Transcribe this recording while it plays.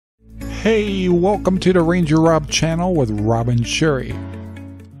Hey, welcome to the RangerRob channel with Rob and Sherry.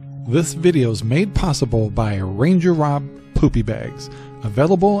 This video is made possible by RangerRob Poopy Bags,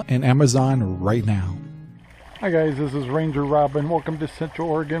 available in Amazon right now. Hi guys, this is RangerRob and welcome to Central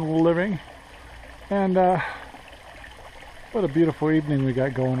Oregon Living. And what a beautiful evening we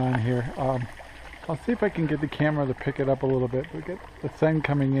got going on here. I'll see if I can get the camera to pick it up a little bit. We get the sun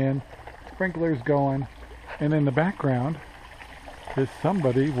coming in, sprinklers going, and in the background is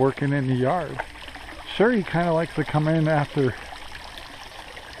somebody working in the yard. Sherry kind of likes to come in after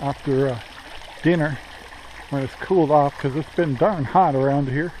dinner when it's cooled off, because it's been darn hot around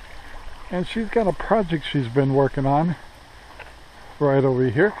here. And she's got a project she's been working on right over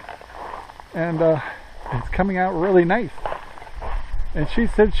here, and it's coming out really nice. And she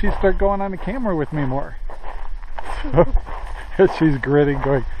said she'd start going on the camera with me more. So she's grinning,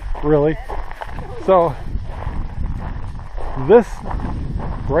 going, really? So this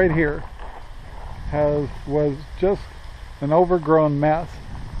right here was just an overgrown mess,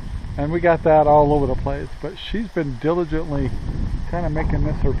 and we got that all over the place, but she's been diligently kind of making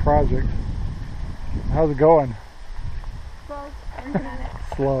this her project. How's it going? Slow. Working on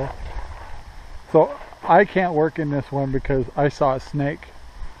it. Slow. So I can't work in this one because I saw a snake,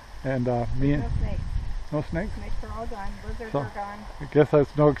 and No snakes. No snakes? Snakes are all gone. Lizards are gone. I guess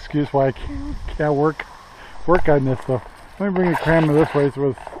that's no excuse why I can't work on this though. Let me bring the camera this way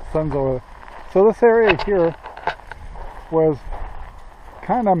so the sun's over. So this area here was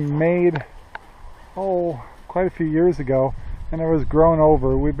kind of made, quite a few years ago, and it was grown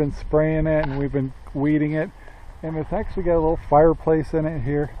over. We've been spraying it and we've been weeding it, and it's actually got a little fireplace in it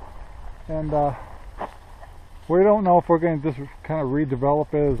here. And we don't know if we're going to just kind of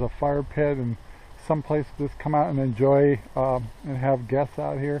redevelop it as a fire pit and someplace to just come out and enjoy and have guests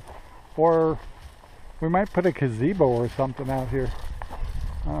out here, or we might put a gazebo or something out here.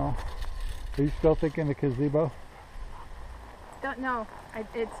 Are you still thinking the gazebo? Don't know.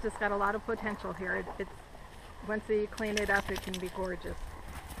 It's just got a lot of potential here. It's once you clean it up, it can be gorgeous.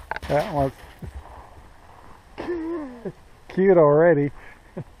 That was cute already.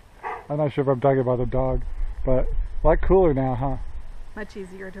 I'm not sure if I'm talking about a dog, but a lot cooler now, huh? Much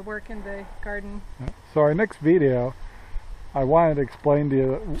easier to work in the garden. So our next video, I wanted to explain to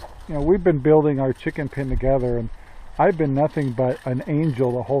you, we've been building our chicken pen together, and I've been nothing but an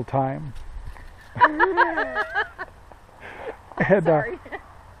angel the whole time. And, Sorry.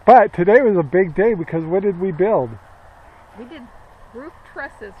 But today was a big day because what did we build? We did roof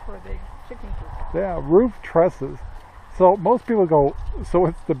trusses for the chicken coop. Yeah, roof trusses. So most people go, so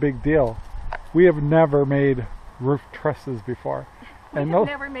what's the big deal? We have never made roof trusses before. We have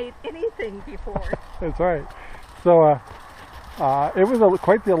never made anything before. That's right. So it was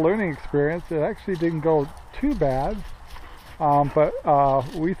quite the learning experience. It actually didn't go too bad, but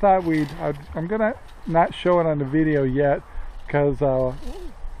we thought I'm gonna not show it on the video yet because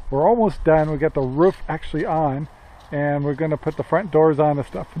we're almost done. We got the roof actually on, and we're gonna put the front doors on and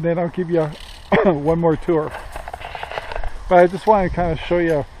stuff, and then I'll give you one more tour. But I just wanted to kind of show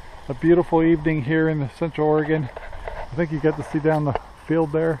you a beautiful evening here in Central Oregon. I think you get to see down the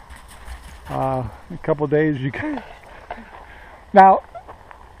field there. A couple days you can. Now,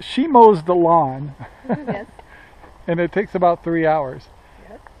 she mows the lawn. Yes. And it takes about 3 hours.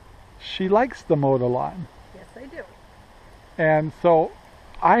 Yes. She likes to mow the lawn. Yes, I do. And so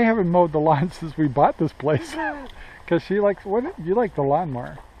I haven't mowed the lawn since we bought this place. Because she likes, you like the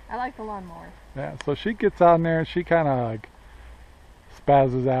lawnmower? I like the lawnmower. Yeah, so she gets on there and she kind of like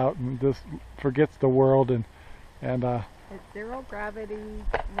spazzes out and just forgets the world, and it's zero gravity,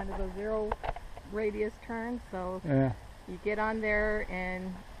 one of those zero radius turns, so yeah, you get on there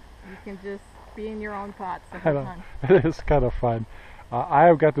and you can just be in your own thoughts the whole time. It is kind of fun. I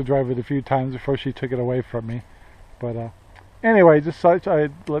have got to drive it a few times before she took it away from me, but anyway, just thought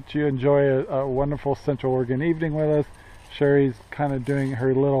I'd let you enjoy a wonderful Central Oregon evening with us. Sherry's kind of doing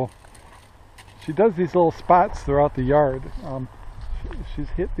her she does these little spots throughout the yard. She's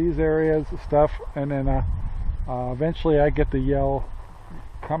hit these areas and stuff, and then eventually I get to yell,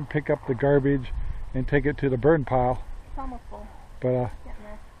 come pick up the garbage and take it to the burn pile. It's almost full. But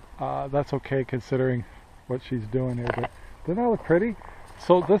that's okay considering what she's doing here. But doesn't that look pretty?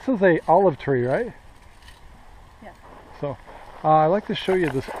 So this is a olive tree, right? Yeah. So I'd like to show you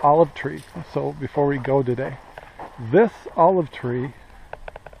this olive tree. So before we go today, this olive tree,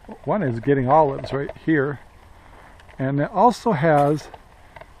 one is getting olives right here, and it also has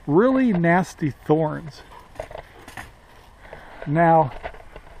really nasty thorns. Now,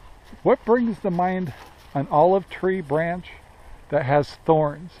 what brings to mind an olive tree branch that has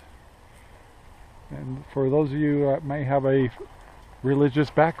thorns? And for those of you that may have a religious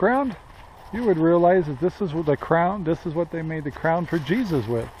background, you would realize that this is what the crown, this is what they made the crown for Jesus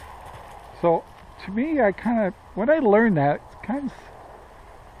with. So to me, when I learned that, it's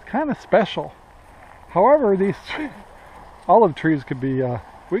kind of special. However, these olive trees could be,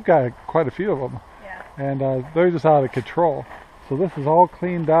 we've got quite a few of them. Yeah. And they're just out of control. So this is all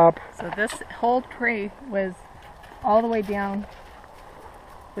cleaned up. So this whole tree was all the way down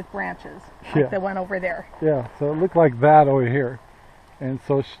with branches, like the one over there. Yeah, so it looked like that over here. And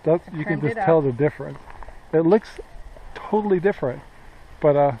so you can just tell the difference. It looks totally different.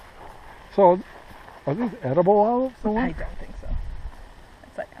 But, so, are these edible olives? I don't think so.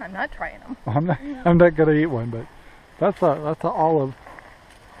 It's like, I'm not trying them. I'm not going to eat one, but that's an olive.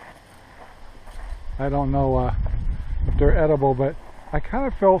 I don't know if they're edible, but I kind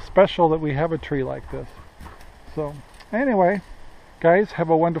of feel special that we have a tree like this. So, anyway, guys, have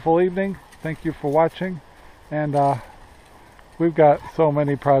a wonderful evening. Thank you for watching. And we've got so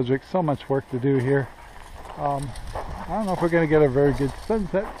many projects, so much work to do here. I don't know if we're going to get a very good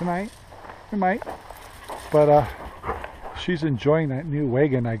sunset tonight. We might. But she's enjoying that new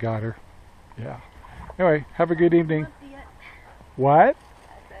wagon I got her. Yeah. Anyway, have a good evening. What?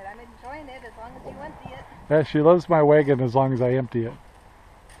 I said I'm enjoying it as long as you empty it. Yeah, she loves my wagon as long as I empty it.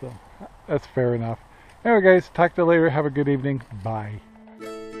 So that's fair enough. Anyway, guys, talk to you later. Have a good evening. Bye.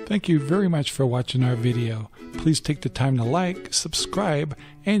 Thank you very much for watching our video. Please take the time to like, subscribe,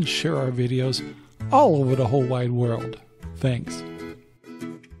 and share our videos all over the whole wide world. Thanks.